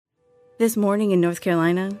This morning in North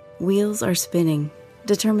Carolina, wheels are spinning.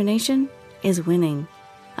 Determination is winning.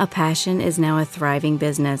 A passion is now a thriving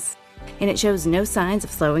business, and it shows no signs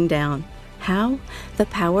of slowing down. How? The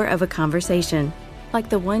power of a conversation, like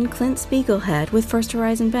the one Clint Spiegel had with First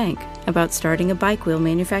Horizon Bank about starting a bike wheel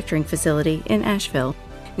manufacturing facility in Asheville.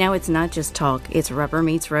 Now it's not just talk, it's rubber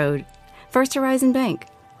meets road. First Horizon Bank.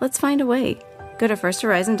 Let's find a way. Go to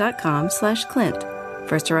firsthorizon.com/Clint.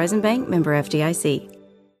 First Horizon Bank, member FDIC.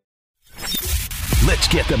 Let's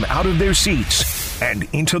get them out of their seats and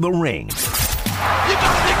into the ring. You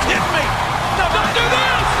gotta be kidding me! No, don't do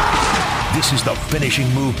this! This is the Finishing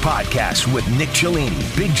Move Podcast with Nick Cellini,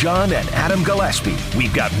 Big John, and Adam Gillespie.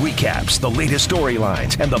 We've got recaps, the latest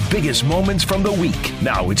storylines, and the biggest moments from the week.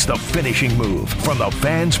 Now it's the Finishing Move from the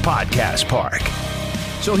Fans Podcast Park.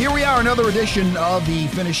 So here we are, another edition of the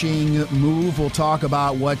Finishing Move. We'll talk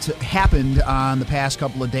about what happened on the past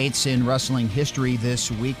couple of dates in wrestling history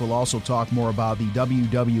this week. We'll also talk more about the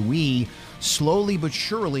WWE slowly but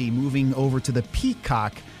surely moving over to the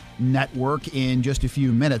Peacock Network in just a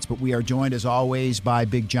few minutes. But we are joined, as always, by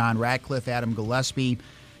Big John Ratcliffe, Adam Gillespie,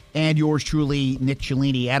 and yours truly, Nick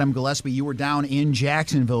Cellini. Adam Gillespie, you were down in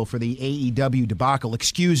Jacksonville for the AEW debacle.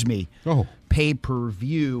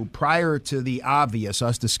 Pay-per-view. Prior to the obvious,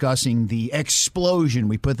 us discussing the explosion,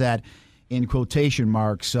 we put that in quotation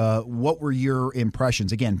marks. What were your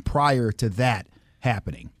impressions, again, prior to that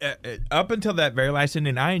happening? Up until that very last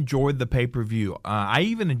ending, I enjoyed the pay-per-view. I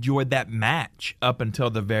even enjoyed that match up until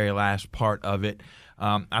the very last part of it.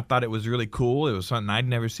 I thought it was really cool. It was something I'd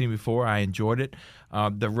never seen before. I enjoyed it.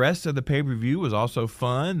 The rest of the pay-per-view was also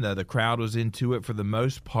fun. The crowd was into it for the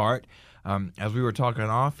most part. As we were talking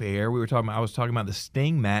off air, I was talking about the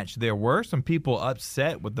Sting match. There were some people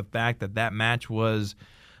upset with the fact that match was,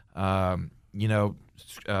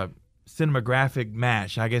 cinematographic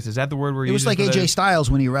match. I guess, is that the word we're using? It was like AJ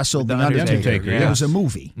Styles when he wrestled The Undertaker. Yes. It was a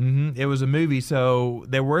movie. Mm-hmm. It was a movie. So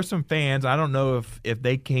there were some fans. I don't know if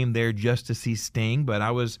they came there just to see Sting, but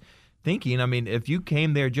I was thinking, if you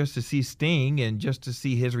came there just to see Sting and just to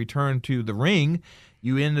see his return to the ring,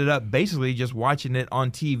 you ended up basically just watching it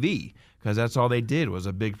on TV. Because that's all they did was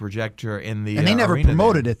a big projector in the And they never arena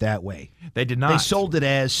promoted there. it that way. They did not. They sold it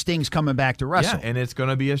as Sting's coming back to wrestle. Yeah, and it's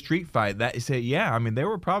going to be a street fight. There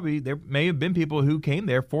may have been people who came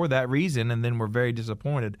there for that reason and then were very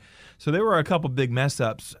disappointed. So there were a couple big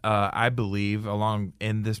mess-ups, I believe, along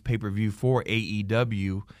in this pay-per-view for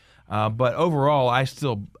AEW. But overall, I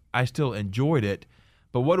still enjoyed it.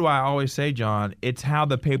 But what do I always say, John? It's how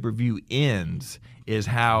the pay-per-view ends is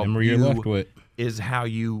how you're left with. Is how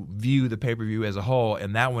you view the pay-per-view as a whole,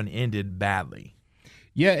 and that one ended badly.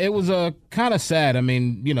 Yeah, it was kind of sad.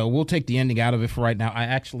 We'll take the ending out of it for right now. I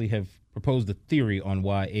actually have proposed a theory on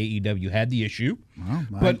why AEW had the issue. Well,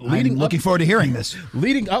 I'm looking forward to hearing this.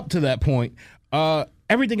 Leading up to that point,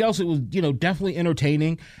 everything else, it was, definitely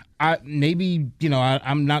entertaining. I'm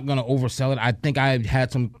not going to oversell it. I think I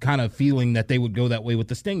had some kind of feeling that they would go that way with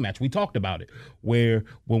the Sting match. We talked about it, where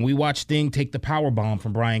when we watched Sting take the power bomb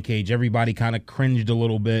from Brian Cage, everybody kind of cringed a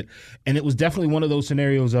little bit. And it was definitely one of those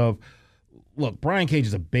scenarios of, look, Brian Cage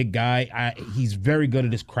is a big guy. He's very good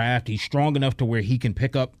at his craft. He's strong enough to where he can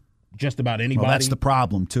pick up just about anybody. Well, that's the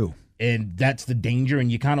problem, too. And that's the danger,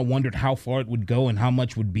 and you kind of wondered how far it would go and how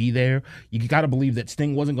much would be there. You got to believe that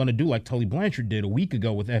Sting wasn't going to do like Tully Blanchard did a week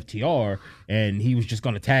ago with FTR, and he was just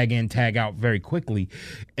going to tag in, tag out very quickly.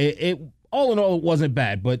 It all in all, it wasn't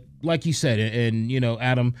bad, but like you said, and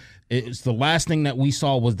Adam, it's the last thing that we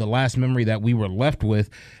saw was the last memory that we were left with.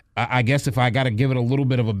 I guess if I got to give it a little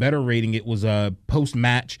bit of a better rating, it was a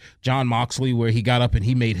post-match Jon Moxley where he got up and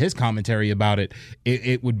he made his commentary about it.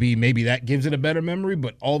 It would be maybe that gives it a better memory,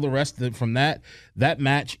 but all the rest from that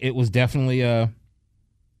match, it was definitely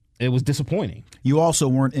it was disappointing. You also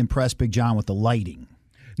weren't impressed, Big John, with the lighting.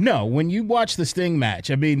 No, when you watch the Sting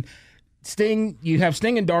match, Sting, you have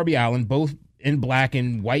Sting and Darby Allin both in black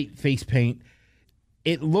and white face paint.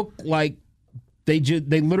 It looked like they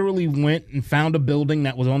literally went and found a building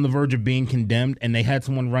that was on the verge of being condemned, and they had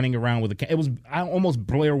someone running around with it was almost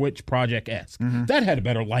Blair Witch Project-esque. Mm-hmm. That had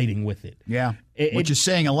better lighting with it. Yeah, which is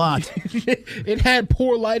saying a lot. It had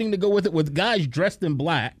poor lighting to go with it, with guys dressed in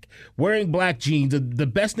black, wearing black jeans. The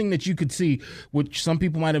best thing that you could see, which some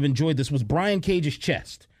people might have enjoyed this, was Brian Cage's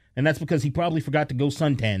chest. And that's because he probably forgot to go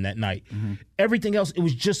suntan that night. Mm-hmm. Everything else, it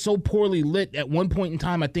was just so poorly lit. At one point in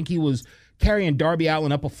time, I think he was carrying Darby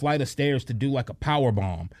Allin up a flight of stairs to do like a power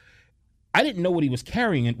bomb. I didn't know what he was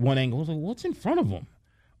carrying at one angle. I was like, what's in front of him?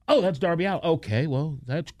 Oh, that's Darby Allin. Okay, well,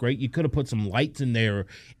 that's great. You could have put some lights in there or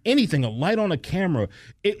anything, a light on a camera.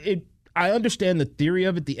 I understand the theory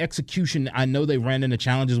of it. The execution, I know they ran into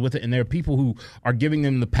challenges with it, and there are people who are giving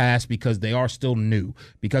them the pass because they are still new,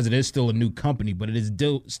 because it is still a new company, but it is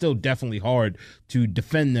still definitely hard to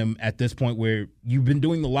defend them at this point where you've been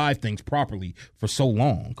doing the live things properly for so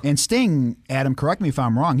long. And Sting, Adam, correct me if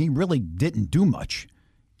I'm wrong, he really didn't do much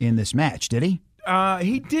in this match, did he?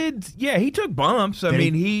 He did. Yeah, he took bumps. I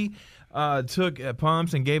mean, he took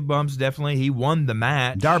bumps and gave bumps, definitely. He won the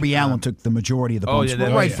match. Darby Allin took the majority of the bumps.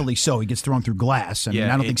 Rightfully so. He gets thrown through glass. I mean,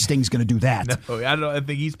 I don't think Sting's going to do that. No, I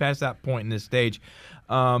think he's past that point in this stage.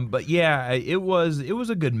 But yeah, it was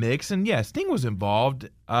a good mix, and yeah, Sting was involved.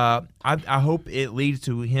 I hope it leads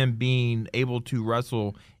to him being able to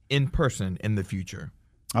wrestle in person in the future.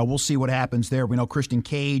 We'll see what happens there. We know Christian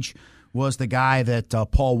Cage was the guy that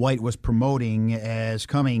Paul White was promoting as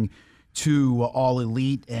coming to All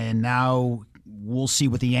Elite, and now we'll see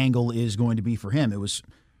what the angle is going to be for him. It was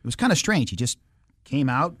kind of strange. He just came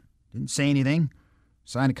out, didn't say anything,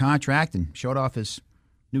 signed a contract, and showed off his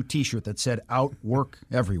new T-shirt that said "Outwork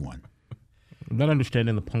Everyone." I'm not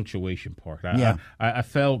understanding the punctuation part. I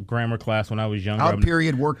failed grammar class when I was younger. Out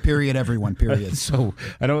period, work period, everyone period. So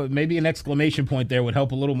I don't. Maybe an exclamation point there would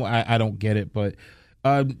help a little more. I don't get it, but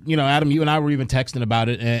Adam, you and I were even texting about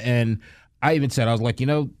it, and I even said, I was like,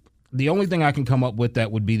 the only thing I can come up with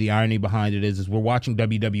that would be the irony behind it is we're watching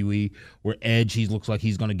WWE where Edge, he looks like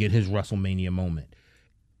he's going to get his WrestleMania moment.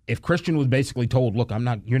 If Christian was basically told, look,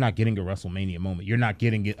 you're not getting a WrestleMania moment. You're not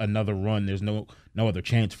getting another run. There's no other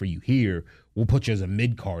chance for you here. We'll put you as a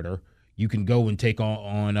mid-carder. You can go and take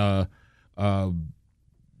on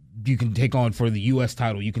you can take on for the U.S.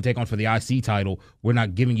 title. You can take on for the IC title. We're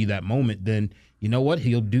not giving you that moment. Then you know what?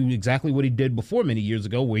 He'll do exactly what he did before many years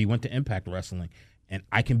ago where he went to Impact Wrestling. And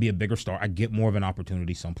I can be a bigger star. I get more of an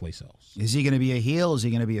opportunity someplace else. Is he going to be a heel? Is he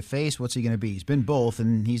going to be a face? What's he going to be? He's been both,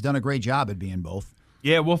 and he's done a great job at being both.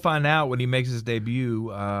 Yeah, we'll find out when he makes his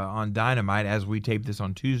debut on Dynamite as we tape this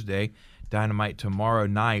on Tuesday. Dynamite tomorrow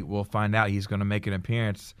night. We'll find out he's going to make an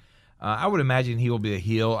appearance. I would imagine he will be a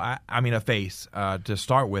heel. I mean a face to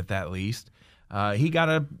start with at least. He got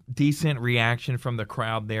a decent reaction from the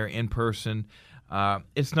crowd there in person.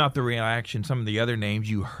 It's not the reaction some of the other names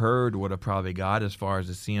you heard would have probably got as far as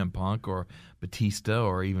the CM Punk or Batista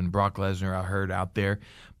or even Brock Lesnar I heard out there.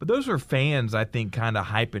 But those were fans, I think, kind of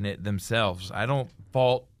hyping it themselves. I don't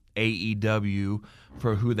fault AEW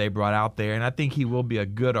for who they brought out there, and I think he will be a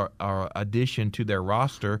good addition to their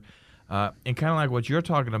roster. And kind of like what you're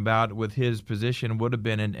talking about with his position would have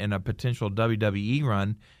been in a potential WWE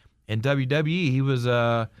run. In WWE, he was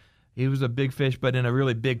a big fish, but in a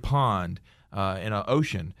really big pond. In an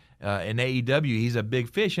ocean. In AEW, he's a big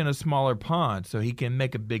fish in a smaller pond, so he can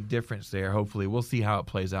make a big difference there, hopefully. We'll see how it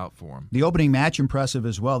plays out for him. The opening match, impressive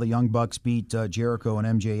as well. The Young Bucks beat Jericho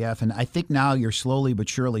and MJF, and I think now you're slowly but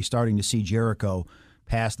surely starting to see Jericho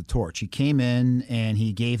pass the torch. He came in and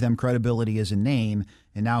he gave them credibility as a name,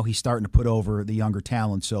 and now he's starting to put over the younger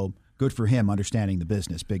talent, so good for him understanding the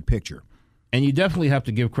business, big picture. And you definitely have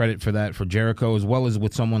to give credit for that for Jericho as well as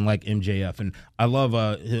with someone like MJF. And I love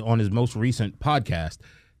on his most recent podcast,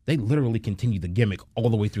 they literally continue the gimmick all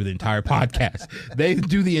the way through the entire podcast. They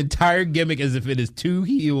do the entire gimmick as if it is two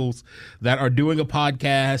heels that are doing a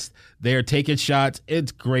podcast. They are taking shots.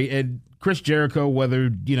 It's great. And Chris Jericho, whether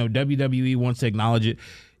WWE wants to acknowledge it,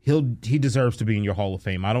 he deserves to be in your Hall of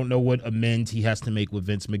Fame. I don't know what amends he has to make with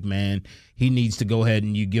Vince McMahon. He needs to go ahead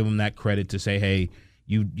and you give him that credit to say, hey,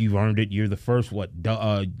 You've earned it. You're the first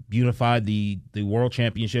unified the world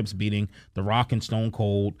championships, beating The Rock and Stone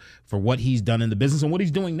Cold for what he's done in the business and what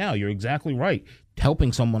he's doing now. You're exactly right.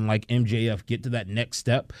 Helping someone like MJF get to that next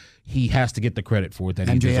step, he has to get the credit for it that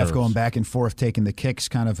he deserves. MJF going back and forth, taking the kicks,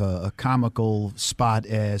 kind of a comical spot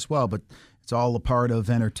as well, but it's all a part of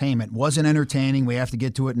entertainment. Wasn't entertaining. We have to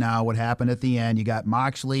get to it now. What happened at the end? You got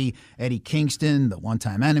Moxley, Eddie Kingston, the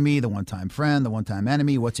one-time enemy, the one-time friend, the one-time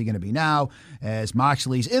enemy. What's he going to be now? As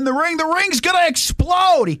Moxley's in the ring, the ring's going to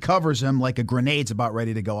explode. He covers him like a grenade's about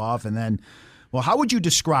ready to go off. And then, well, how would you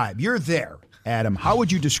describe? You're there, Adam. How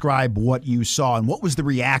would you describe what you saw, and what was the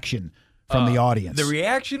reaction from the audience? The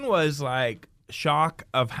reaction was like shock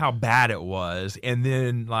of how bad it was, and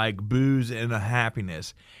then like boos and a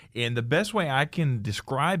happiness. And the best way I can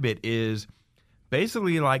describe it is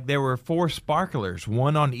basically like there were 4 sparklers,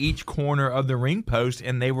 one on each corner of the ring post,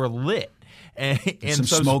 and they were lit. And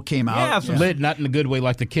some smoke came out. Yeah, lit, not in a good way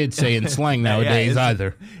like the kids say in slang nowadays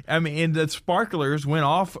either. I mean, and the sparklers went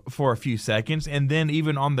off for a few seconds, and then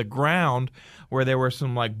even on the ground where there were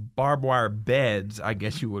some like barbed wire beds, I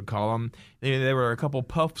guess you would call them, there were a couple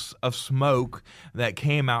puffs of smoke that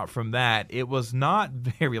came out from that. It was not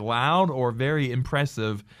very loud or very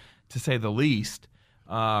impressive, to say the least.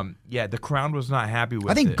 the crowd was not happy with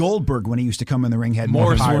it. I think Goldberg, when he used to come in the ring, had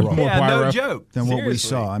more pyro. No joke. Than what we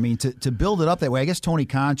saw. I mean, to build it up that way, I guess Tony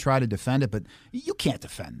Khan tried to defend it, but you can't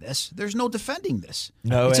defend this. There's no defending this.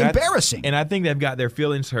 No, it's embarrassing. And I think they've got their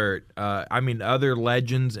feelings hurt. Other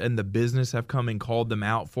legends in the business have come and called them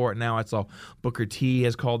out for it now. I saw Booker T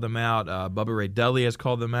has called them out. Bubba Ray Dudley has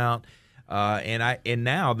called them out. And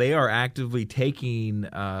now they are actively taking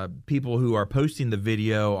people who are posting the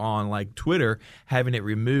video on like Twitter, having it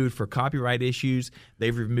removed for copyright issues.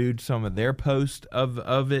 They've removed some of their posts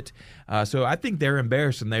of it. So I think they're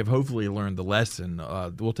embarrassed, and they've hopefully learned the lesson.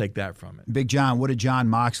 We'll take that from it. Big John, what did Jon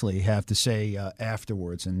Moxley have to say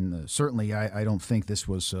afterwards? And certainly I don't think this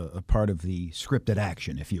was a part of the scripted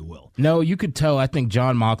action, if you will. No, you could tell. I think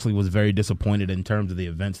Jon Moxley was very disappointed in terms of the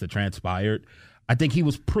events that transpired. I think he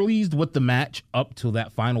was pleased with the match up to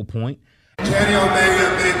that final point. Kenny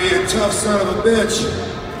Omega may be a tough son of a bitch,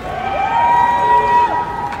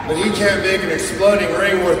 but he can't make an exploding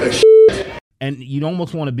ring worth of shit. And you'd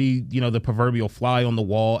almost want to be, the proverbial fly on the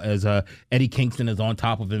wall as Eddie Kingston is on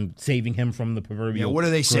top of him, saving him from the proverbial. Yeah, what are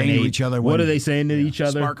they saying to each other? What are they saying to each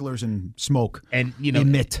other? Sparklers and smoke. And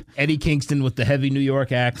emit. Eddie Kingston with the heavy New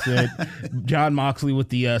York accent, Jon Moxley with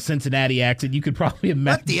the Cincinnati accent. You could probably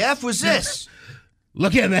imagine. What the F was this?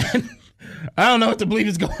 Look at that. I don't know what to believe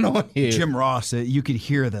is going on here. Jim Ross, you could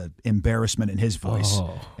hear the embarrassment in his voice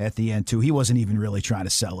at the end, too. He wasn't even really trying to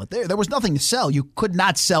sell it. There was nothing to sell. You could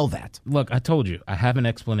not sell that. Look, I told you, I have an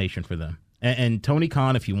explanation for them. And Tony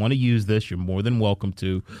Khan, if you want to use this, you're more than welcome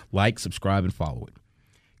to like, subscribe, and follow it.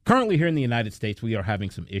 Currently here in the United States, we are having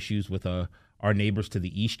some issues with our neighbors to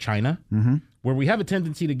the east, China, where we have a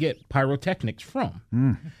tendency to get pyrotechnics from.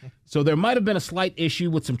 So there might have been a slight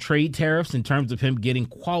issue with some trade tariffs in terms of him getting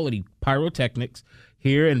quality pyrotechnics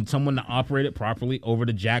here and someone to operate it properly over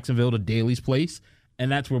to Jacksonville to Daly's place.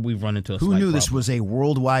 And that's where we've run into a slight Who knew problem. This was a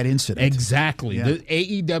worldwide incident? Exactly. Yeah. The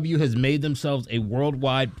AEW has made themselves a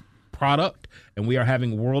worldwide product, and we are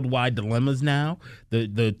having worldwide dilemmas now.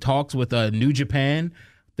 The talks with New Japan,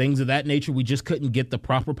 things of that nature, we just couldn't get the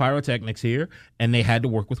proper pyrotechnics here, and they had to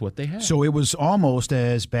work with what they had. So it was almost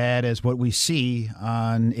as bad as what we see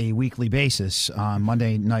on a weekly basis on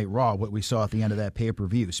Monday Night Raw, what we saw at the end of that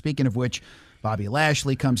pay-per-view. Speaking of which, Bobby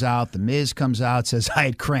Lashley comes out, The Miz comes out, says, I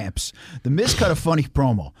had cramps. The Miz cut a funny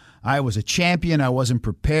promo. I was a champion. I wasn't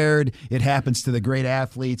prepared. It happens to the great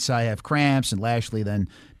athletes. I have cramps. And Lashley then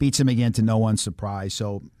beats him again to no one's surprise.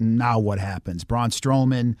 So now what happens? Braun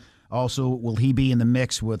Strowman, also, will he be in the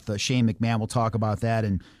mix with Shane McMahon? We'll talk about that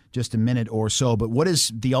in just a minute or so. But what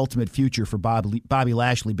is the ultimate future for Bobby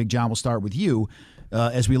Lashley? Big John, we'll start with you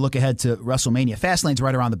as we look ahead to WrestleMania. Fastlane's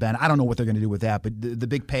right around the bend. I don't know what they're going to do with that, but the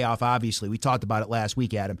big payoff, obviously, we talked about it last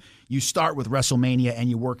week, Adam. You start with WrestleMania and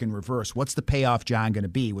you work in reverse. What's the payoff, John, going to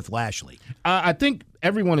be with Lashley? I think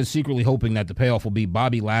everyone is secretly hoping that the payoff will be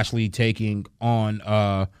Bobby Lashley taking on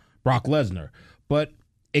Brock Lesnar. But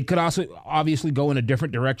it could also obviously go in a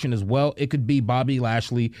different direction as well. It could be Bobby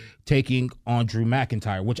Lashley taking on Drew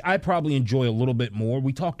McIntyre, which I probably enjoy a little bit more.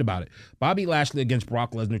 We talked about it. Bobby Lashley against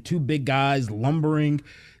Brock Lesnar, two big guys lumbering.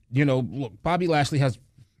 Look, Bobby Lashley has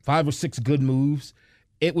 5 or 6 good moves.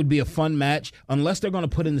 It would be a fun match unless they're going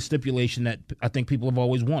to put in the stipulation that I think people have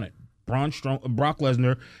always wanted. Brock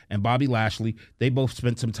Lesnar and Bobby Lashley, they both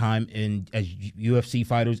spent some time as UFC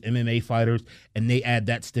fighters, MMA fighters, and they add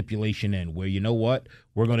that stipulation in where,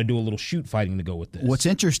 we're going to do a little shoot fighting to go with this. What's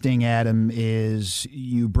interesting, Adam, is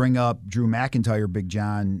you bring up Drew McIntyre, Big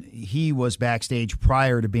John. He was backstage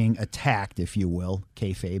prior to being attacked, if you will,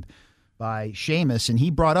 kayfabe, by Sheamus, and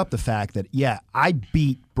he brought up the fact that, I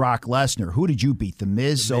beat Brock Lesnar. Who did you beat? The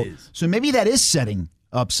Miz? So maybe that is setting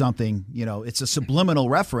up something, it's a subliminal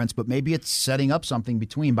reference, but maybe it's setting up something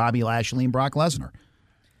between Bobby Lashley and Brock Lesnar.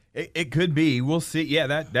 It could be. We'll see.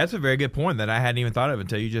 Yeah, that's a very good point that I hadn't even thought of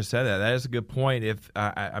until you just said that. That is a good point. If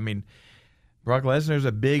Brock Lesnar's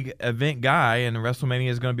a big event guy, and WrestleMania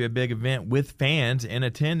is going to be a big event with fans in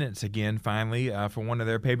attendance again, finally, for one of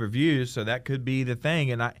their pay-per-views. So that could be the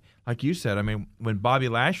thing. And like you said, when Bobby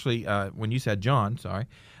Lashley, when you said John, sorry,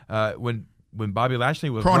 when Bobby Lashley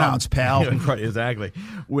was pronouns, pal. Exactly.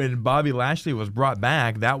 When Bobby Lashley was brought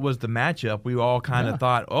back, that was the matchup. We all kind of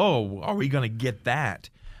thought, are we going to get that?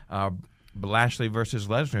 Lashley versus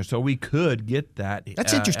Lesnar. So we could get that.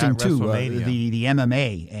 That's interesting, too, the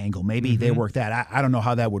MMA angle. Maybe they work that. I don't know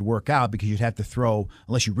how that would work out because you'd have to throw,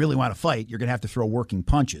 unless you really want to fight, you're going to have to throw working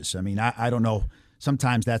punches. I don't know.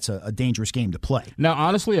 Sometimes that's a dangerous game to play. Now,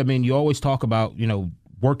 honestly, you always talk about,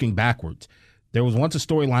 working backwards. There was once a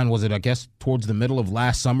storyline, was it, I guess, towards the middle of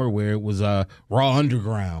last summer where it was Raw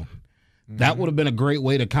Underground. That would have been a great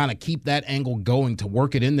way to kind of keep that angle going, to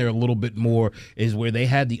work it in there a little bit more, is where they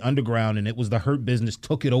had the underground and it was the Hurt Business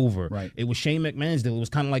took it over. Right. It was Shane McMahon's deal. It was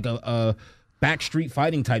kind of like a backstreet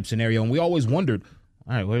fighting type scenario. And we always wondered,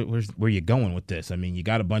 all right, where you going with this? I mean, you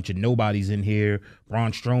got a bunch of nobodies in here.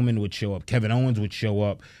 Braun Strowman would show up. Kevin Owens would show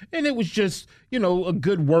up. And it was just, a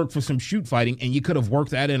good work for some shoot fighting. And you could have worked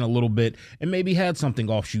that in a little bit and maybe had something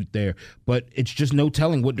offshoot there. But it's just no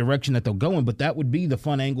telling what direction that they'll go in. But that would be the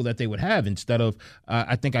fun angle that they would have instead of,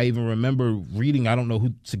 I think I even remember reading, I don't know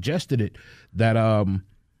who suggested it, that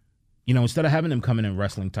instead of having them coming in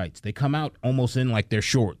wrestling tights, they come out almost in like their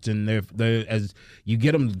shorts, and they're as you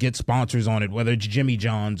get them to get sponsors on it, whether it's Jimmy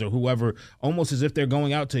John's or whoever, almost as if they're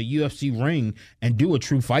going out to a UFC ring and do a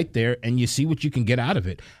true fight there, and you see what you can get out of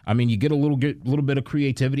it. I mean, you get a little bit of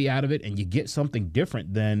creativity out of it, and you get something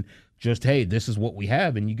different than just, hey, this is what we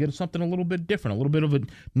have, and you get something a little bit different, a little bit of a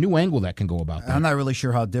new angle that can go about that. I'm not really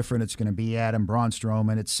sure how different it's going to be, Adam. Braun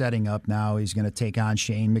Strowman, it's setting up now. He's going to take on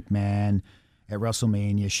Shane McMahon at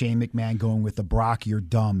WrestleMania. Shane McMahon going with the Brock, you're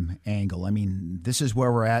dumb angle. I mean, this is where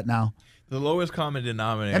we're at now. The lowest common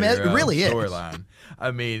denominator. I mean, it really is. Storyline.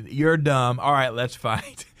 I mean, you're dumb. All right, let's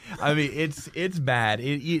fight. I mean, it's bad.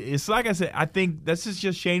 It's like I said. I think this is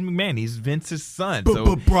just Shane McMahon. He's Vince's son.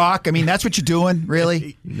 So Brock. I mean, that's what you're doing,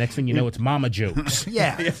 really. Next thing you know, it's mama jokes.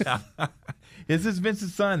 Yeah. This is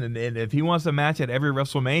Vince's son, and if he wants a match at every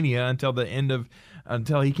WrestleMania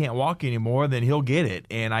until he can't walk anymore, then he'll get it.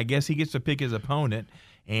 And I guess he gets to pick his opponent.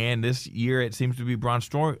 And this year it seems to be Braun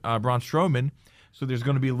Strowman. So there's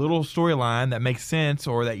going to be a little storyline that makes sense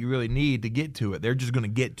or that you really need to get to it. They're just going to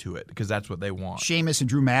get to it because that's what they want. Sheamus and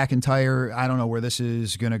Drew McIntyre, I don't know where this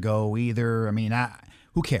is going to go either. I mean,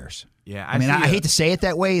 who cares? Yeah, I hate to say it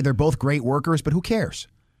that way. They're both great workers, but who cares?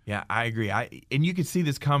 Yeah, I agree. And you could see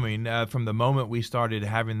this coming from the moment we started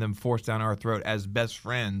having them forced down our throat as best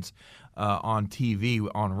friends on TV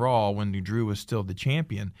on Raw when Drew was still the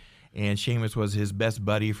champion, and Sheamus was his best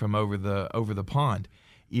buddy from over the pond.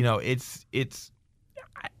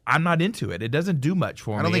 I'm not into it. It doesn't do much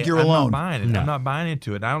for me. I don't think you're alone. I'm not buying it. No. I'm not buying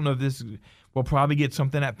into it. I don't know if this will probably get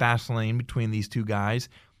something at Fastlane between these two guys.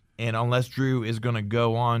 And unless Drew is going to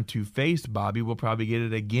go on to face Bobby, we'll probably get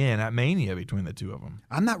it again at Mania between the two of them.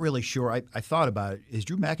 I'm not really sure. I thought about it. Is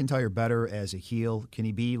Drew McIntyre better as a heel? Can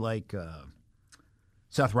he be like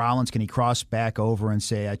Seth Rollins? Can he cross back over and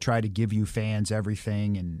say, I tried to give you fans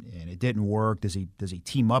everything and it didn't work? Does he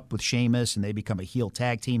team up with Sheamus and they become a heel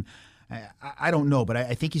tag team? I don't know, but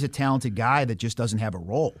I think he's a talented guy that just doesn't have a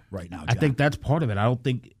role right now, John. I think that's part of it. I don't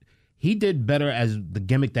think he did better as the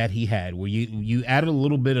gimmick that he had, where you added a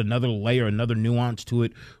little bit, another layer, another nuance to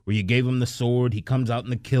it, where you gave him the sword, he comes out in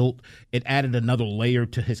the kilt. It added another layer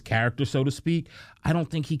to his character, so to speak. I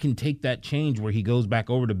don't think he can take that change where he goes back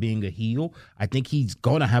over to being a heel. I think he's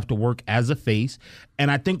going to have to work as a face.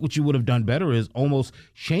 And I think what you would have done better is almost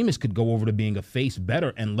Sheamus could go over to being a face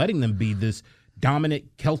better and letting them be this dominant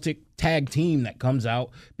Celtic tag team that comes out,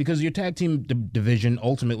 because your tag team division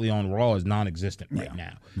ultimately on Raw is non-existent right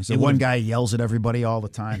now. So one guy yells at everybody all the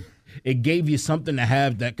time. It gave you something to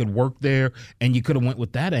have that could work there, and you could have went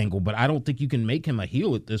with that angle, but I don't think you can make him a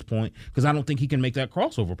heel at this point because I don't think he can make that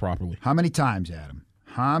crossover properly. How many times, Adam?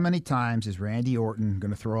 How many times is Randy Orton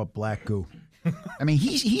going to throw up black goo? I mean,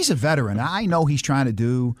 he's a veteran. I know he's trying to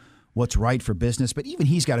do what's right for business, but even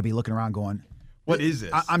he's got to be looking around going, what is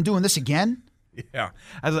this? I'm doing this again? Yeah,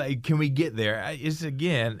 I was like, can we get there? It's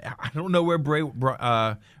again, I don't know where Bray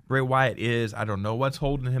Wyatt is. I don't know what's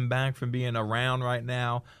holding him back from being around right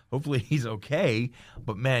now. Hopefully he's okay.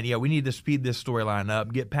 But man, yeah, we need to speed this storyline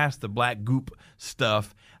up, get past the black goop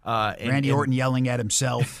stuff. Randy Orton yelling at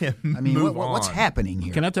himself. I mean, what's happening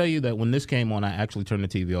here? Can I tell you that when this came on, I actually turned the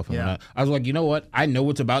TV off. And I was like, you know what? I know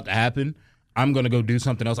what's about to happen. I'm going to go do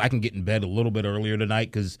something else. I can get in bed a little bit earlier tonight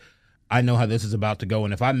because I know how this is about to go,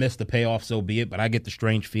 and if I miss the payoff, so be it, but I get the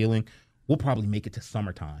strange feeling we'll probably make it to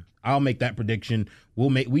summertime. I'll make that prediction.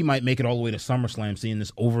 We might make it all the way to SummerSlam, seeing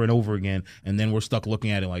this over and over again, and then we're stuck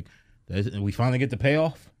looking at it like, we finally get the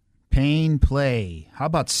payoff? Pain play. How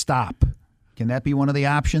about stop? Can that be one of the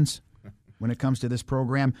options when it comes to this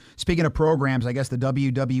program? Speaking of programs, I guess the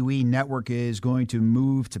WWE Network is going to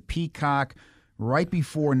move to Peacock right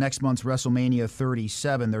before next month's WrestleMania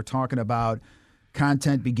 37. They're talking about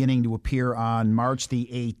content beginning to appear on March the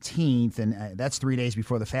 18th, and that's 3 days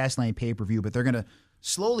before the Fastlane pay-per-view, but they're going to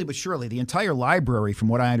slowly but surely, the entire library, from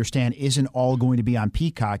what I understand, isn't all going to be on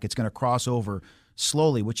Peacock. It's going to cross over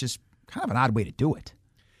slowly, which is kind of an odd way to do it.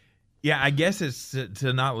 Yeah, I guess it's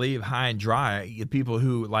to not leave high and dry. People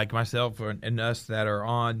who, like myself and us, that are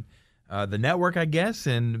on the network, I guess,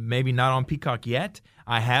 and maybe not on Peacock yet.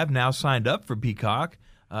 I have now signed up for Peacock.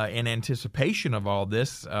 in anticipation of all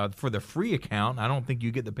this for the free account. I don't think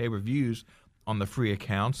you get the pay-per-views on the free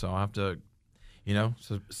account, so I'll have to,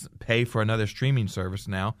 pay for another streaming service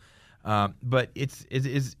now. But it's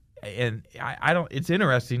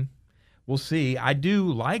interesting. We'll see. I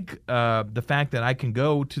do like the fact that I can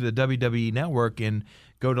go to the WWE Network and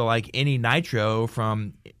go to like any Nitro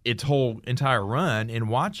from its whole entire run and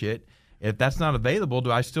watch it. If that's not available,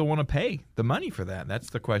 do I still want to pay the money for that?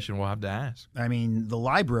 That's the question we'll have to ask. I mean, the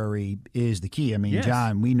library is the key. I mean, yes.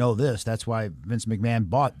 John, we know this. That's why Vince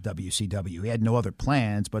McMahon bought WCW. He had no other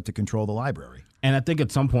plans but to control the library. And I think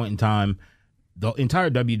at some point in time, the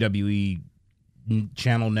entire WWE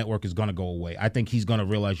channel network is going to go away. I think he's going to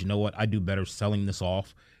realize, you know what, I do better selling this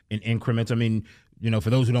off in increments. I mean,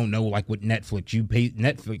 for those who don't know, like with Netflix,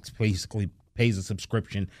 Netflix basically pays a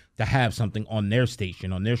subscription to have something on their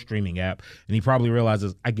station, on their streaming app, and he probably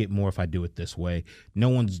realizes I get more if I do it this way. No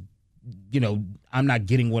one's, I'm not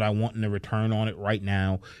getting what I want in the return on it right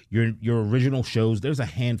now. Your original shows, there's a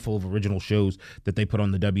handful of original shows that they put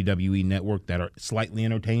on the WWE Network that are slightly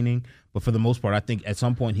entertaining, but for the most part, I think at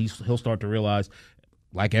some point he'll start to realize,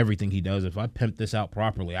 like everything he does, if I pimp this out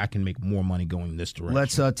properly, I can make more money going this direction.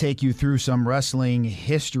 Let's take you through some wrestling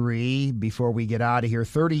history before we get out of here.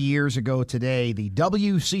 30 years ago today, the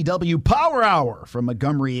WCW Power Hour from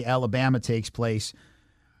Montgomery, Alabama takes place.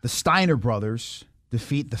 The Steiner brothers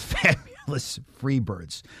defeat the fabulous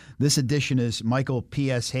Freebirds. This edition is Michael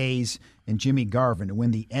P.S. Hayes and Jimmy Garvin to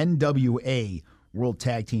win the NWA World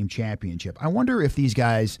Tag Team Championship. I wonder if these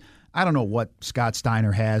guys, I don't know what Scott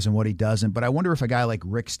Steiner has and what he doesn't, but I wonder if a guy like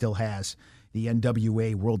Rick still has the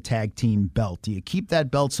NWA World Tag Team belt. Do you keep that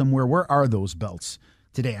belt somewhere? Where are those belts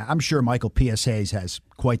today? I'm sure Michael P.S. Hayes has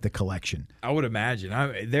quite the collection. I would imagine.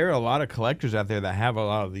 There are a lot of collectors out there that have a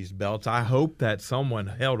lot of these belts. I hope that someone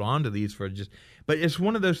held on to these but it's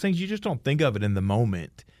one of those things you just don't think of it in the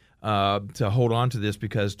moment to hold on to this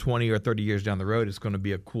because 20 or 30 years down the road it's going to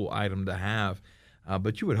be a cool item to have.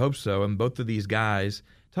 But you would hope so. And both of these guys,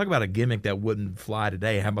 talk about a gimmick that wouldn't fly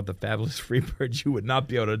today. How about the Fabulous Freebirds? You would not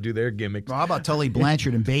be able to do their gimmicks. Well, how about Tully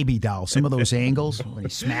Blanchard and Baby Doll? Some of those angles when he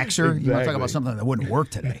smacks her. Exactly. You want to talk about something that wouldn't work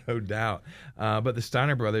today. No doubt. But the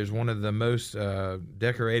Steiner brothers, one of the most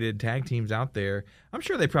decorated tag teams out there. I'm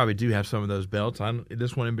sure they probably do have some of those belts.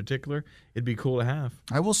 This one in particular, it'd be cool to have.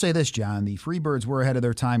 I will say this, John. The Freebirds were ahead of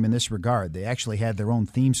their time in this regard. They actually had their own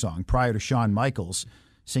theme song prior to Shawn Michaels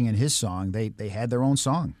singing his song. They had their own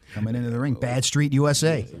song coming into the ring, Bad Street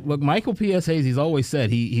USA. Look, Michael P.S. Hayes, he's always said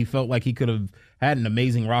he felt like he could have had an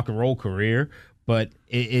amazing rock and roll career, but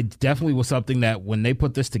it definitely was something that when they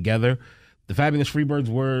put this together, the Fabulous Freebirds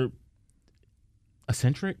were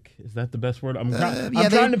eccentric. Is that the best word? I'm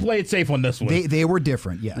trying to play it safe on this one. They were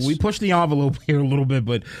different, yes. We pushed the envelope here a little bit,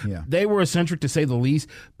 but yeah. They were eccentric to say the least,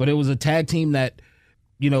 but it was a tag team that,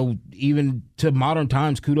 even to modern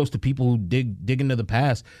times, kudos to people who dig into the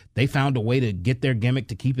past. They found a way to get their gimmick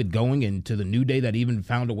to keep it going, and to the New Day that even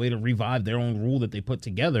found a way to revive their own rule that they put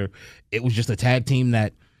together. It was just a tag team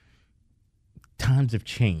that times have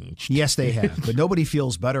changed. Yes, they have. But nobody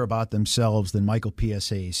feels better about themselves than Michael P.S.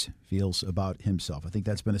 Hayes feels about himself. I think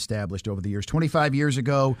that's been established over the years. 25 years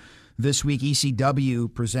ago this week,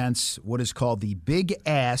 ECW presents what is called the Big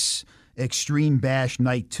Ass Extreme Bash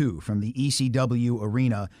Night 2 from the ECW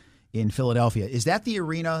Arena in Philadelphia. Is that the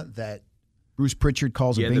arena that Bruce Pritchard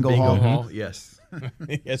calls a bingo hall? Mm-hmm. Yes.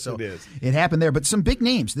 Yes, so it is. It happened there, but some big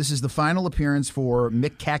names. This is the final appearance for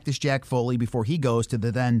Mick Cactus Jack Foley before he goes to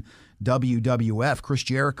the then WWF. Chris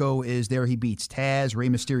Jericho is there. He beats Taz, Rey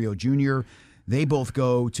Mysterio Jr. They both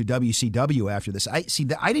go to WCW after this. I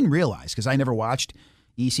didn't realize, because I never watched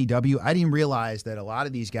ECW, I didn't realize that a lot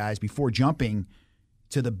of these guys, before jumping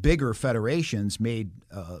to the bigger federations, made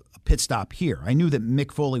a pit stop here. I knew that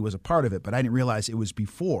Mick Foley was a part of it, but I didn't realize it was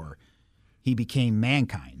before he became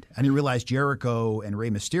Mankind. I didn't realize Jericho and Rey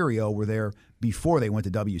Mysterio were there before they went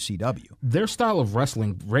to WCW. Their style of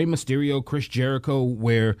wrestling, Rey Mysterio, Chris Jericho,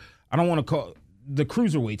 where I don't want to call the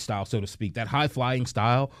cruiserweight style, so to speak, that high-flying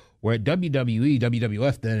style, where at WWE,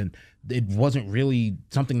 WWF, then it wasn't really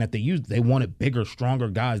something that they used. They wanted bigger, stronger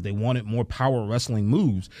guys. They wanted more power wrestling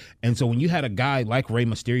moves. And so when you had a guy like Rey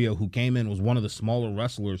Mysterio who came in, was one of the smaller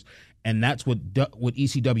wrestlers, and that's what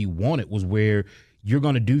ECW wanted, was where you're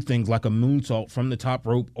going to do things like a moonsault from the top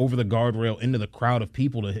rope over the guardrail into the crowd of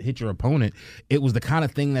people to hit your opponent. It was the kind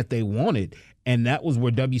of thing that they wanted. And that was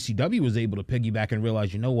where WCW was able to piggyback and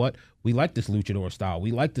realize, you know what? We like this luchador style.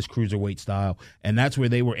 We like this cruiserweight style. And that's where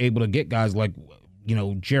they were able to get guys like,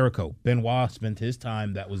 Jericho. Benoit spent his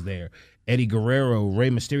time that was there. Eddie Guerrero, Rey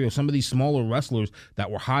Mysterio, some of these smaller wrestlers that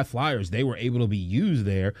were high flyers, they were able to be used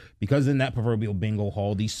there because in that proverbial bingo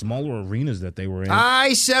hall, these smaller arenas that they were in.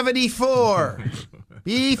 I-74,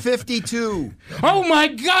 B-52. Oh, my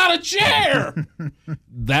God, a chair!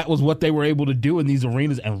 That was what they were able to do in these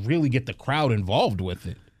arenas and really get the crowd involved with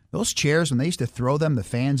it. Those chairs, when they used to throw them, the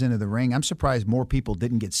fans into the ring, I'm surprised more people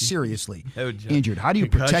didn't get seriously injured. How do you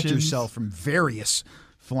protect yourself from various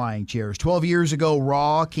flying chairs? 12 years ago,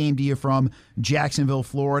 Raw came to you from Jacksonville,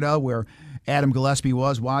 Florida, where Adam Gillespie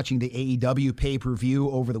was watching the AEW pay-per-view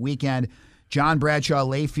over the weekend. John Bradshaw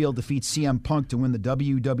Layfield defeats CM Punk to win the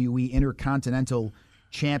WWE Intercontinental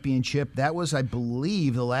Championship. That was, I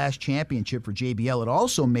believe, the last championship for JBL. It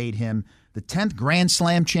also made him the 10th Grand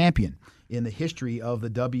Slam champion in the history of the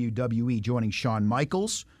WWE, joining Shawn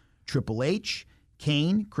Michaels, Triple H,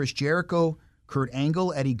 Kane, Chris Jericho, Kurt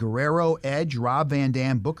Angle, Eddie Guerrero, Edge, Rob Van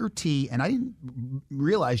Dam, Booker T, and I didn't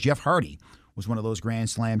realize Jeff Hardy was one of those Grand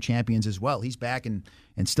Slam champions as well. He's back and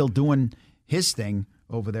still doing his thing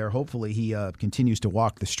over there. Hopefully he continues to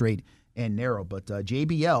walk the straight and narrow. But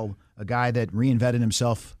JBL, a guy that reinvented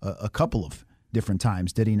himself a couple of different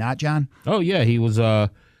times, did he not, John? Oh, yeah, he was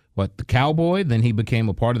the cowboy, then he became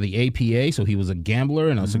a part of the APA, so he was a gambler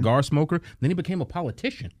and a cigar smoker. Then he became a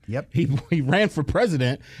politician. Yep. He ran for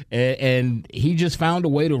president, and he just found a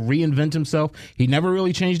way to reinvent himself. He never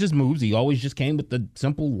really changed his moves. He always just came with the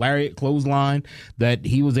simple lariat clothesline that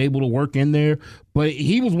he was able to work in there. But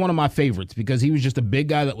he was one of my favorites because he was just a big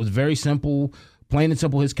guy that was very simple, plain and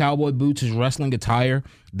simple, his cowboy boots, his wrestling attire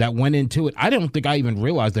that went into it. I don't think I even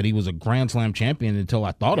realized that he was a Grand Slam champion until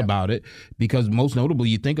I thought about it, because most notably,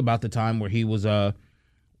 you think about the time where he was a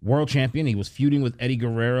world champion. He was feuding with Eddie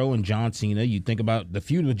Guerrero and John Cena. You think about the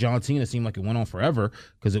feud with John Cena, seemed like it went on forever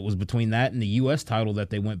because it was between that and the U.S. title that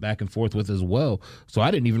they went back and forth with as well. So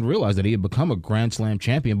I didn't even realize that he had become a Grand Slam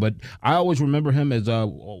champion. But I always remember him as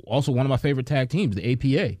also one of my favorite tag teams, the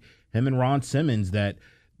APA. Him and Ron Simmons, that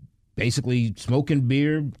basically smoking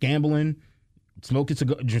beer, gambling, smoking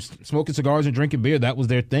cigars and drinking beer. That was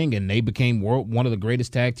their thing, and they became one of the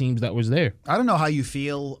greatest tag teams that was there. I don't know how you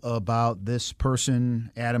feel about this person,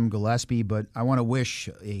 Adam Gillespie, but I want to wish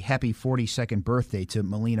a happy 42nd birthday to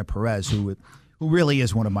Melina Perez, who really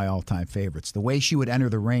is one of my all-time favorites. The way she would enter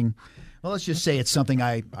the ring, well, let's just say it's something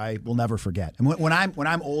I will never forget. And when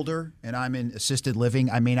I'm older and I'm in assisted living,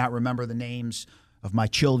 I may not remember the names of my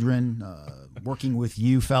children, working with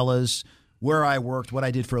you fellas, where I worked, what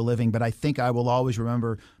I did for a living, but I think I will always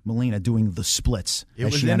remember Melina doing the splits. It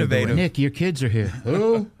was innovative. Nick, your kids are here.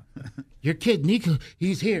 Who? Your kid, Nico,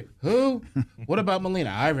 he's here. Who? What about Melina?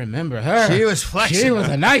 I remember her. She was flexible. She was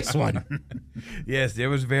a nice one. Yes, it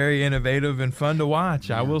was very innovative and fun to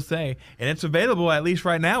watch, I will say. And it's available, at least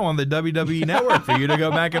right now, on the WWE Network for you to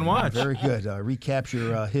go back and watch. Very good.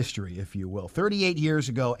 Recapture history, if you will. 38 years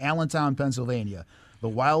ago, Allentown, Pennsylvania, the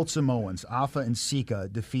Wild Samoans, Afa and Sika,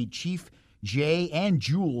 defeat Chief Jay and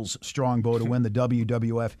Jules Strongbow to win the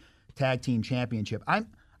WWF Tag Team Championship.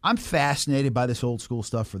 I'm fascinated by this old school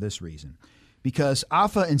stuff for this reason. Because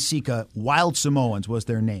Afa and Sika, Wild Samoans was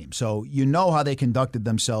their name. So you know how they conducted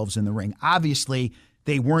themselves in the ring. Obviously,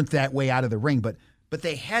 they weren't that way out of the ring, but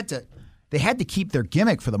they had to keep their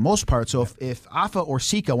gimmick for the most part. So if Afa or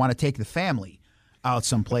Sika want to take the family out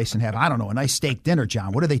someplace and have, I don't know, a nice steak dinner,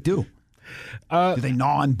 John, what do they do? Do they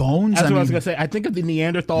gnaw on bones? That's what I was going to say. I think of the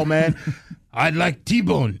Neanderthal man. I'd like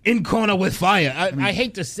T-bone in corner with fire. I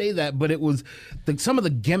hate to say that, but it was some of the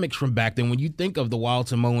gimmicks from back then. When you think of the Wild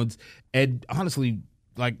Samoans, and honestly,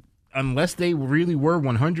 like, unless they really were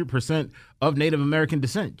 100% of Native American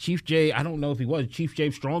descent, Chief Jay, I don't know if he was, Chief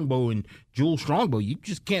Jay Strongbow and Jules Strongbow, you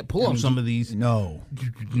just can't pull off some of these. No.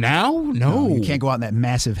 Now? No. You can't go out in that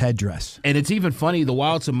massive headdress. And it's even funny, the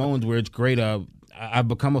Wild Samoans, where it's great, I've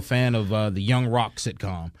become a fan of the Young Rock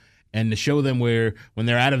sitcom, and to show them where when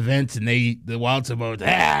they're at events and the Wild Samoans,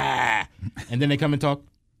 and then they come and talk,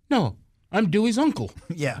 no, I'm Dewey's uncle.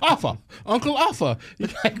 Yeah. Afa. Uncle Afa.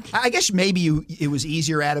 I guess maybe it was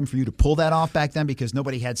easier, Adam, for you to pull that off back then because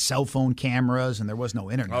nobody had cell phone cameras and there was no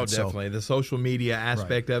internet. Oh, definitely. The social media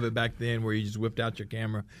aspect of it back then where you just whipped out your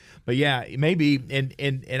camera. But, yeah, maybe,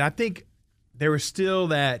 and I think there was still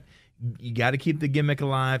that you got to keep the gimmick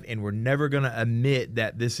alive, and we're never going to admit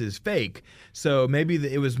that this is fake. So maybe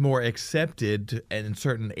it was more accepted in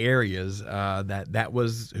certain areas that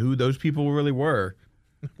was who those people really were.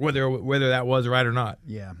 Whether that was right or not.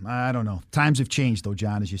 Yeah, I don't know. Times have changed, though,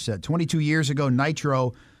 John, as you said. 22 years ago,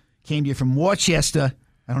 Nitro came to you from Worcester.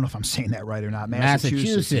 I don't know if I'm saying that right or not.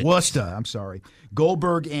 Massachusetts. Worcester, I'm sorry.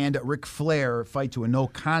 Goldberg and Ric Flair fight to a no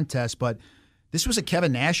contest, but this was a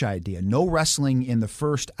Kevin Nash idea. No wrestling in the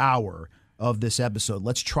first hour of this episode.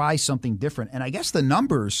 Let's try something different. And I guess the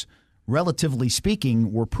numbers, relatively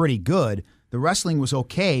speaking, were pretty good. The wrestling was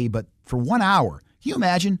okay, but for 1 hour, can you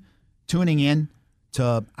imagine tuning in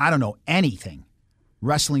to, I don't know, anything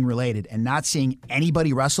wrestling related and not seeing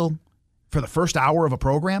anybody wrestle for the first hour of a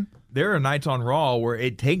program? There are nights on Raw where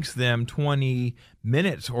it takes them 20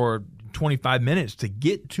 minutes or 25 minutes to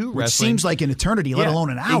get to wrestling. Which seems like an eternity, let alone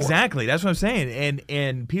an hour. Exactly. That's what I'm saying.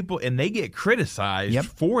 And people, and they get criticized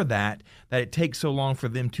for that it takes so long for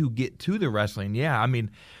them to get to the wrestling. Yeah, I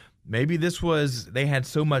mean, maybe they had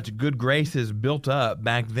so much good graces built up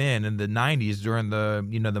back then in the 90s during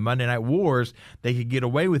the Monday Night Wars, they could get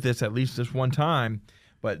away with this at least this one time,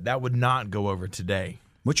 but that would not go over today.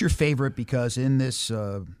 What's your favorite? Because in this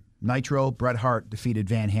Nitro, Bret Hart defeated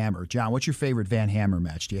Van Hammer. John, what's your favorite Van Hammer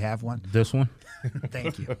match? Do you have one? This one.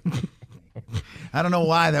 Thank you. I don't know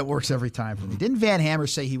why that works every time for me. Didn't Van Hammer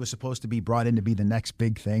say he was supposed to be brought in to be the next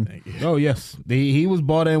big thing? Oh, yes. He was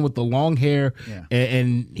brought in with the long hair,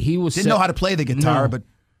 and he was didn't know how to play the guitar, but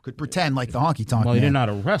could pretend like the Honky Tonk Man. Well, he didn't know how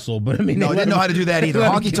to wrestle, but I mean, no, he didn't know how to do that either.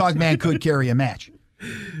 Honky Tonk Man could carry a match.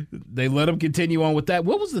 They let him continue on with that.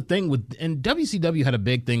 What was the thing with, and WCW had a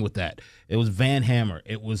big thing with that. It was Van Hammer.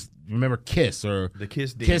 It was, remember Kiss or the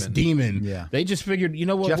Kiss Demon. Yeah. They just figured, you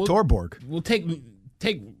know what? Jeff Torborg. We'll take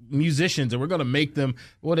musicians and we're going to make them,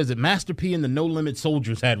 what is it? Master P and the No Limit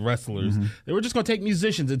Soldiers had wrestlers. They were just going to take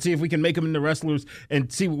musicians and see if we can make them into wrestlers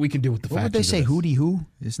and see what we can do with the What would they say? Hootie Who?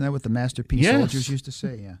 Isn't that what the Master P Soldiers used to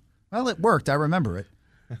say? Yeah. Well, it worked. I remember it.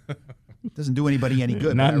 It doesn't do anybody any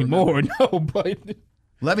good. Not anymore, no, but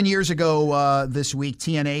 11 years ago this week,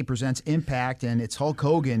 TNA presents Impact, and it's Hulk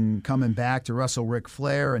Hogan coming back to wrestle Ric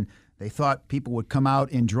Flair, and they thought people would come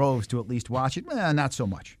out in droves to at least watch it. Not so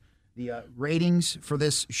much. The ratings for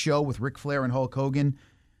this show with Ric Flair and Hulk Hogan,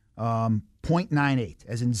 0.98,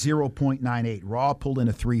 as in 0.98. Raw pulled in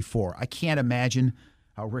a 3.4. I can't imagine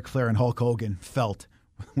how Ric Flair and Hulk Hogan felt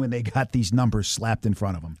when they got these numbers slapped in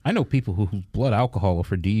front of them. I know people whose blood alcohol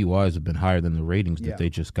for DUIs have been higher than the ratings that they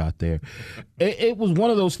just got there. It was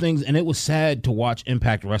one of those things, and it was sad to watch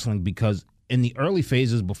Impact Wrestling because in the early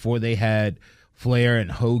phases before they had Flair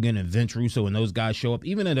and Hogan and Vince Russo and those guys show up,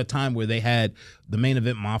 even at a time where they had the Main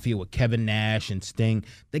Event Mafia with Kevin Nash and Sting,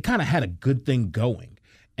 they kind of had a good thing going.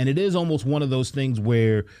 And it is almost one of those things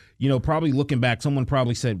where, probably looking back, someone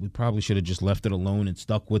probably said we probably should have just left it alone and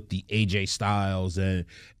stuck with the AJ Styles and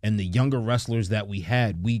the younger wrestlers that we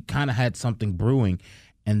had. We kind of had something brewing,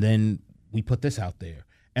 and then we put this out there.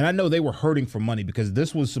 And I know they were hurting for money because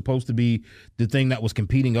this was supposed to be the thing that was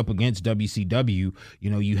competing up against WCW.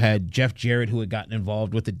 You had Jeff Jarrett, who had gotten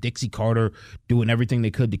involved with it, Dixie Carter doing everything they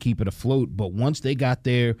could to keep it afloat. But once they got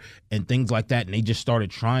there and things like that, and they just started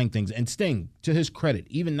trying things, and Sting, to his credit,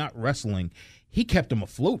 even not wrestling, he kept them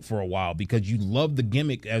afloat for a while because you love the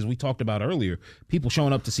gimmick, as we talked about earlier, people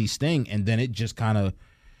showing up to see Sting, and then it just kind of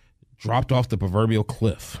dropped off the proverbial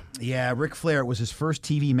cliff. Yeah, Ric Flair, it was his first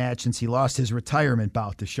TV match since he lost his retirement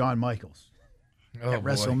bout to Shawn Michaels at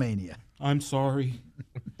WrestleMania. I'm sorry.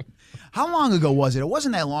 How long ago was it? It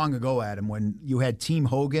wasn't that long ago, Adam, when you had Team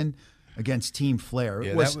Hogan against Team Flair.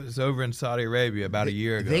 Yeah, that was over in Saudi Arabia about a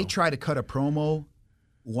year ago. They tried to cut a promo.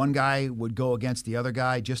 One guy would go against the other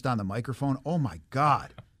guy just on the microphone. Oh, my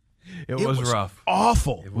God. It was rough.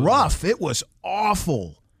 Awful. It was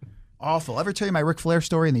awful. Awful. Ever tell you my Ric Flair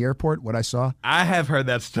story in the airport, what I saw? I have heard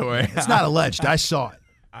that story. It's not alleged. I saw it.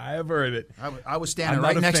 I have heard it. I was standing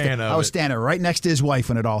right next to his wife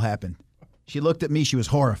when it all happened. She looked at me. She was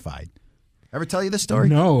horrified. Ever tell you this story?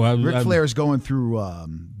 No. Ric Flair's going through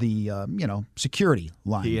the security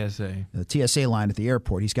line. TSA. The TSA line at the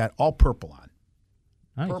airport. He's got all purple on.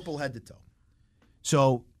 Nice. Purple head to toe.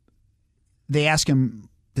 So they ask him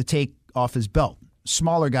to take off his belt.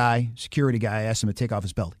 Smaller guy, security guy, asked him to take off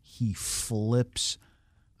his belt. He flips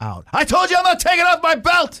out. I told you I'm not taking off my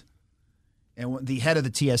belt! And when the head of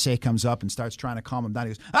the TSA comes up and starts trying to calm him down, he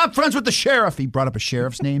goes, I'm friends with the sheriff. He brought up a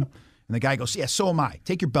sheriff's name. And the guy goes, yeah, so am I.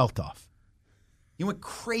 Take your belt off. He went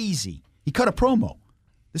crazy. He cut a promo.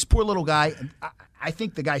 This poor little guy, I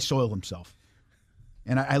think the guy soiled himself.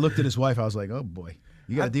 And I looked at his wife. I was like, oh, boy.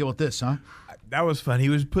 You got to deal with this, huh? That was fun. He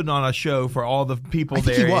was putting on a show for all the people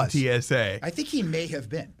there in TSA. I think he may have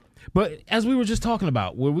been. But as we were just talking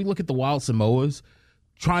about, where we look at the Wild Samoas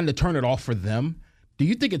trying to turn it off for them, do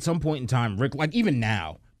you think at some point in time, Rick, like even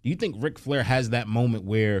now, do you think Ric Flair has that moment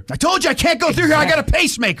where I told you I can't go through here. I got a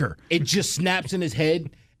pacemaker. It just snaps in his head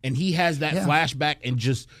and he has that flashback and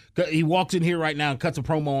just he walks in here right now and cuts a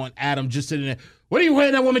promo on Adam just sitting there. What are you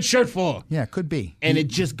wearing that woman's shirt for? Yeah, could be. And it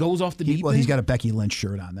just goes off the deep end. Well, he's got a Becky Lynch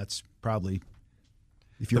shirt on. That's probably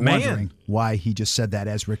if you're The man. wondering why he just said that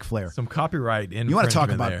as Ric Flair. Some copyright infringement. You want to talk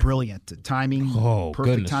about there. brilliant timing, Oh,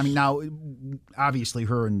 perfect goodness. timing. Now, obviously,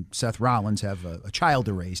 her and Seth Rollins have a child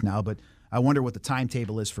to raise now, but I wonder what the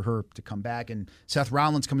timetable is for her to come back. And Seth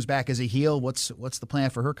Rollins comes back as a heel. What's the plan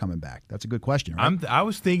for her coming back? That's a good question, right? I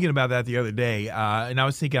was thinking about that the other day, and I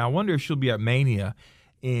was thinking, I wonder if she'll be at Mania.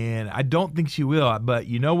 And I don't think she will. But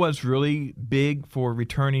you know what's really big for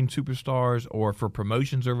returning superstars or for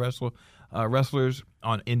promotions or wrestlers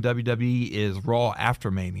in WWE is Raw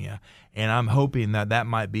after Mania. And I'm hoping that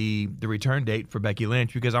might be the return date for Becky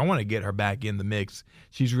Lynch because I want to get her back in the mix.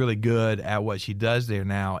 She's really good at what she does there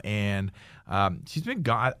now. And she's been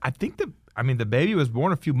gone. I think the baby was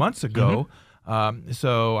born a few months ago.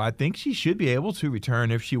 So I think she should be able to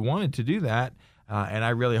return if she wanted to do that. And I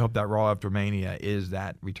really hope that Raw after Mania is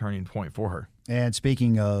that returning point for her. And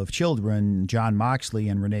speaking of children, Jon Moxley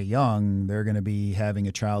and Renee Young, they're going to be having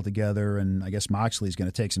a child together, and I guess Moxley's going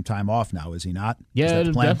to take some time off now, is he not? Yeah,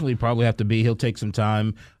 it'll definitely probably have to be. He'll take some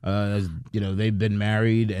time. As they've been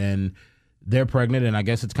married and they're pregnant, and I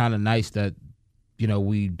guess it's kind of nice that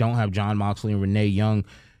we don't have Jon Moxley and Renee Young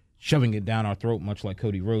shoving it down our throat, much like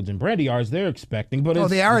Cody Rhodes and Brandi are, as they're expecting. But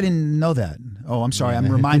they are. I didn't know that. Oh, I'm sorry. I'm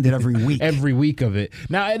reminded every week. Every week of it.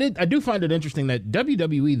 Now, I do find it interesting that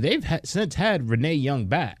WWE, they've since had Renee Young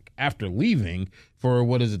back after leaving for,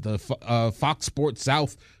 the Fox Sports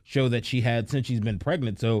South show that she had since she's been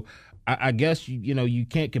pregnant. So I guess, you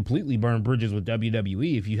can't completely burn bridges with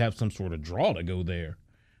WWE if you have some sort of draw to go there.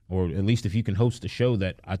 Or at least if you can host a show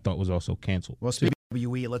that I thought was also canceled. Well, speaking of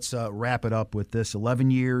WWE, let's wrap it up with this.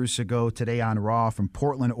 11 years ago today on Raw from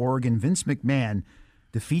Portland, Oregon, Vince McMahon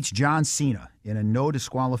defeats John Cena in a no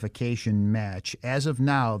disqualification match. As of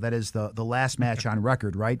now, that is the last match on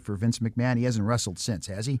record, right, for Vince McMahon? He hasn't wrestled since,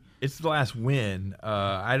 has he? It's the last win.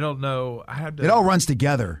 I don't know. I have to. It all runs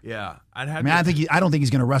together. Yeah, I don't think he's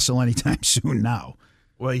going to wrestle anytime soon now.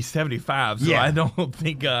 Well, he's 75, so I don't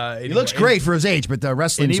think he looks great for his age, but the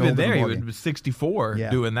wrestling. And even there, he was 64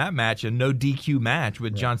 doing that match, a no DQ match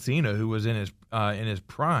with John Cena, who was in his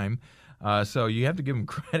prime. So you have to give him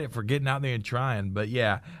credit for getting out there and trying. But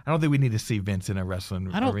yeah, I don't think we need to see Vince in a wrestling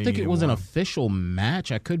arena. I don't think it was an official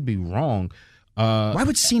match. I could be wrong. Why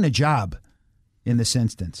would Cena job in this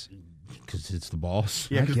instance? Because it's the boss.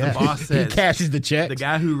 Yeah, because the boss says he cashes the check. The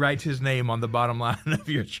guy who writes his name on the bottom line of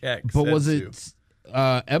your check. But was it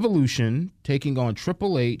Evolution taking on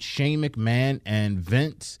Triple H, Shane McMahon, and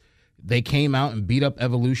Vince? They came out and beat up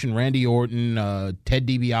Evolution, Randy Orton, Ted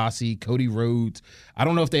DiBiase, Cody Rhodes. I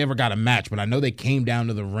don't know if they ever got a match, but I know they came down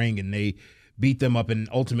to the ring and they beat them up, and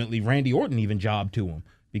ultimately Randy Orton even jobbed to him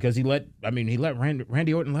because he let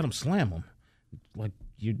Randy Orton let him slam him. Like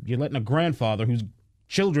you're letting a grandfather whose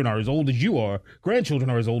children are as old as you are, grandchildren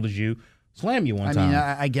are as old as you, slam you one time. I mean,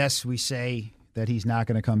 I guess we say that he's not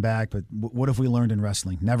going to come back, but what have we learned in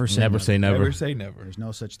wrestling? Never say never. Never say never. Never say never. There's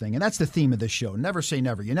no such thing. And that's the theme of this show. Never say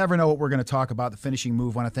never. You never know what we're going to talk about, the finishing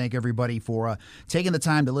move. I want to thank everybody for taking the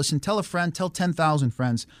time to listen. Tell a friend. Tell 10,000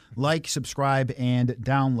 friends. Like, subscribe, and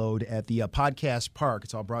download at the Podcast Park.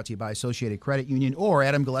 It's all brought to you by Associated Credit Union, or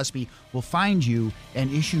Adam Gillespie will find you and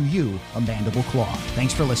issue you a mandible claw.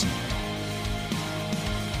 Thanks for listening.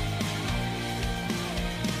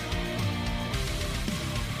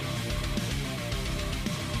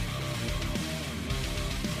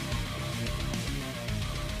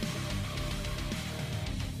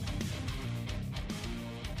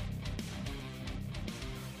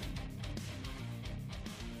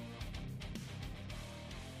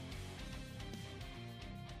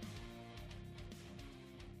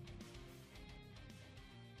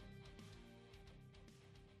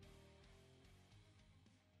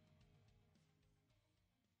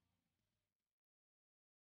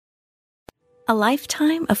 A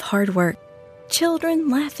lifetime of hard work, children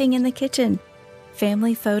laughing in the kitchen,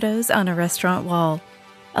 family photos on a restaurant wall,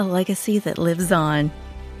 a legacy that lives on.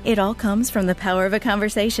 It all comes from the power of a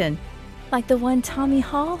conversation, like the one Tommy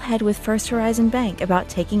Hall had with First Horizon Bank about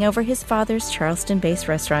taking over his father's Charleston-based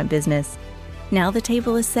restaurant business. Now the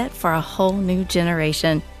table is set for a whole new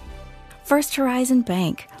generation. First Horizon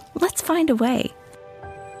Bank. Let's find a way.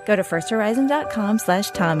 Go to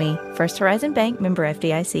firsthorizon.com/Tommy. First Horizon Bank, member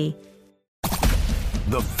FDIC.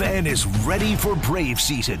 The Fan is ready for Brave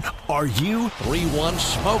season. Are you? 3-1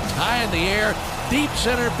 smoked high in the air, deep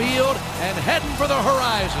center field, and heading for the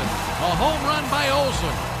horizon. A home run by Olsen.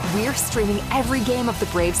 We're streaming every game of the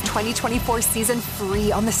Braves 2024 season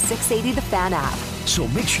free on the 680 The Fan app. So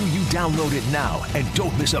make sure you download it now and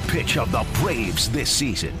don't miss a pitch of the Braves this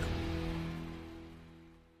season.